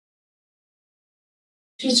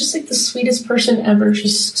She's just like the sweetest person ever.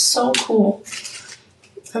 She's so cool.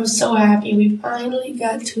 I'm so happy we finally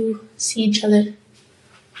got to see each other.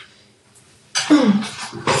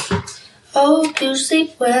 Oh, you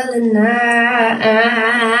sleep well at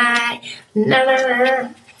night. Na, na, na.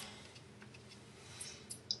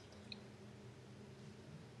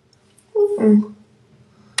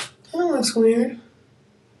 That looks weird.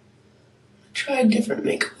 Try a different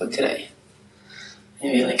makeup look today.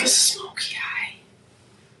 Maybe like a smoky eye.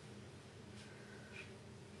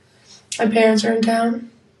 My parents are in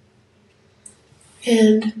town.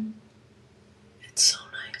 And it's so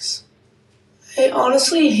nice. I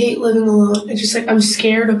honestly hate living alone. It's just like I'm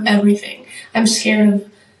scared of everything. I'm scared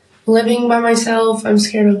of living by myself. I'm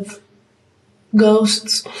scared of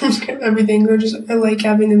ghosts. I'm scared of everything. I like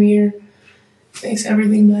having them here. It makes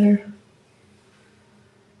everything better.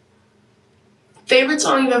 Favorite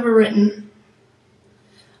song you've ever written?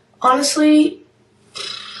 Honestly,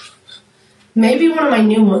 maybe one of my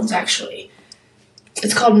new ones actually.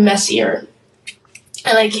 It's called Messier.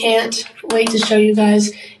 And I can't wait to show you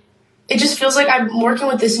guys. It just feels like I'm working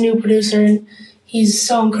with this new producer, and he's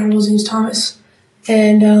so incredible. His name's Thomas.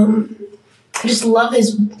 And I just love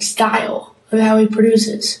his style of how he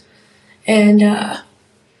produces. And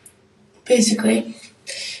basically,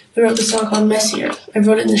 we wrote this song called Messier. I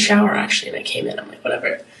wrote it in the shower, actually, and I came in. I'm like,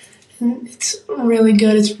 whatever. And it's really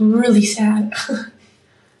good. It's really sad.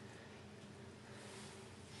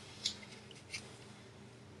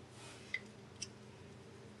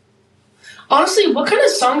 Honestly, what kind of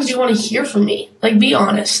songs do you want to hear from me? Like, be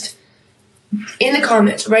honest. In the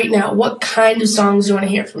comments right now, what kind of songs do you want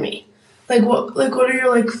to hear from me? What are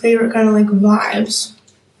your like favorite kind of like vibes?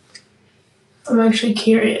 I'm actually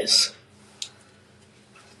curious.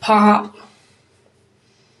 Pop.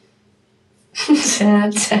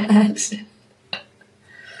 Sad.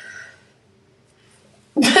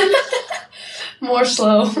 More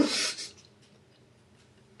slow.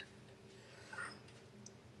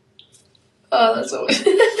 Oh, that's always.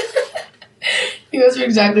 You guys are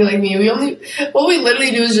exactly like me. What we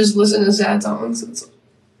literally do is just listen to sad songs. It's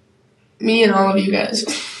me and all of you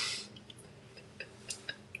guys.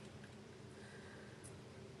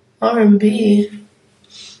 R&B.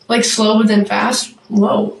 Like slow but then fast?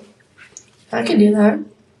 Whoa. I can do that.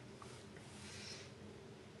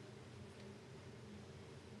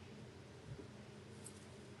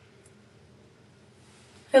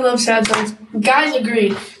 I love sad songs. Guys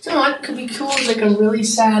agreed. You know what could be cool is like a really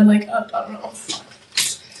sad, like, I don't know.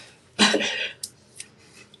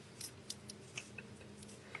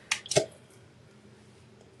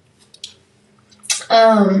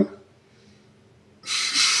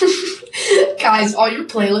 Guys, all your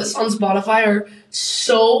playlists on Spotify are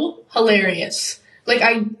so hilarious. Like,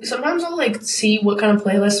 sometimes I'll like see what kind of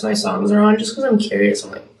playlist my songs are on just because I'm curious.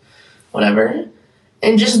 I'm like, whatever.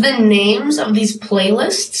 And just the names of these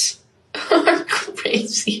playlists are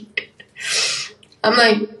crazy. I'm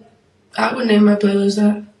like, I would name my playlist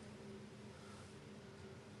that.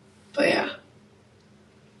 But yeah.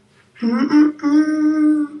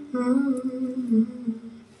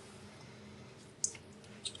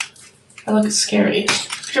 I look scary. I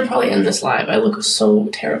should probably end this live. I look so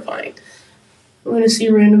terrifying. I'm gonna see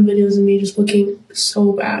random videos of me just looking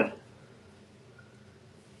so bad.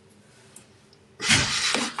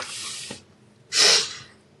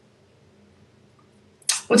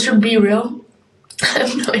 What's your Be Real? I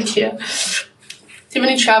have no idea. Do you have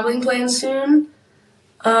any traveling plans soon?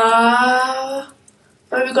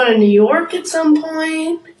 Maybe go to New York at some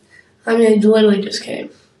point. I mean, I literally just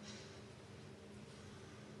came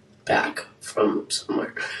back from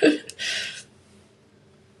somewhere.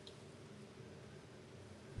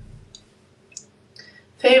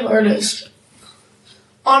 Fave artist.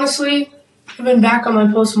 Honestly, I've been back on my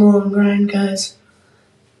Post Malone grind, guys.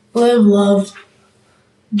 Live, love,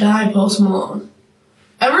 die Post Malone.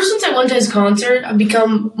 Ever since I went to his concert, I've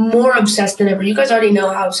become more obsessed than ever. You guys already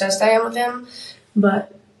know how obsessed I am with him,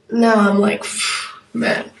 but now I'm like,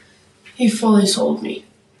 man, he fully sold me.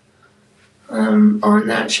 On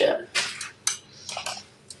that shit.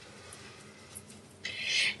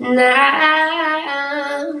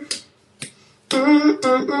 Now,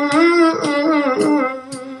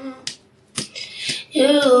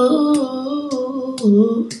 you.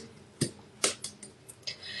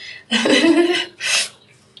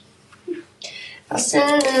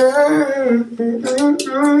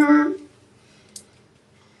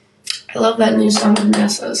 I love that new song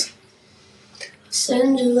Vanessa's.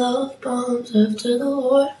 Send you love bombs after the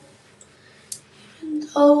war. Even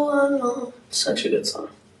though I'm alone. Such a good song.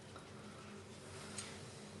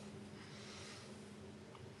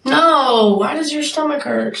 No! Bro, why does your stomach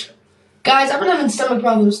hurt? Guys, I've been having stomach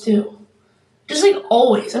problems too. Just like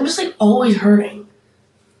always. I'm just like always hurting.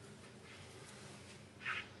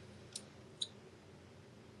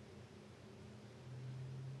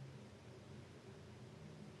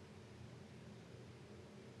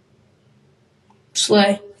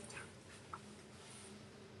 Slay.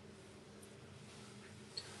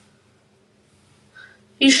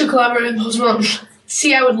 You should collaborate with Post Malone.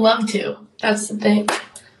 See, I would love to. That's the thing.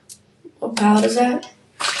 What ballad is that?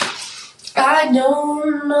 I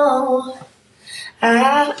don't know.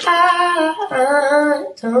 I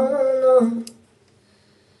don't know.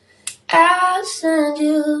 I send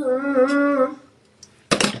you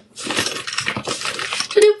to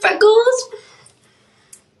the freckles.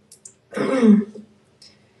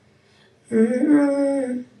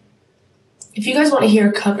 If you guys want to hear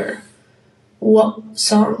a cover, what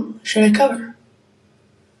song should I cover?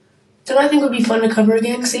 Don't I think would be fun to cover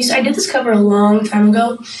again? Because I did this cover a long time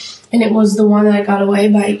ago, and it was The One That I Got Away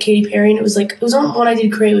by Katy Perry, and it was on one I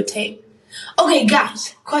did create with Tate. Okay,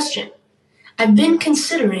 guys, question. I've been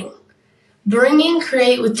considering bringing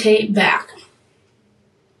Create with Tate back.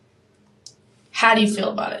 How do you feel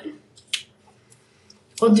about it?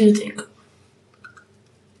 What do you think?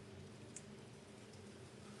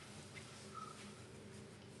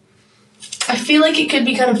 I feel like it could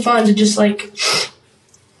be kind of fun to just like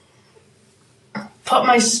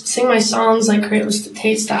sing my songs like Create with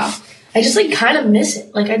Tate style. I just like kind of miss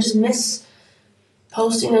it. Like I just miss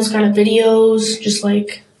posting those kind of videos. Just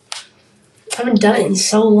like I haven't done it in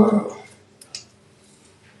so long.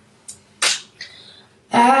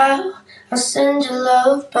 I'll send you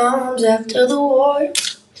love bombs after the war.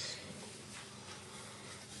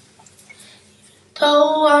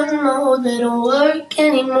 Though I know they don't work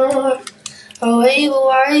anymore. I'll wave a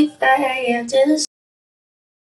white flag after the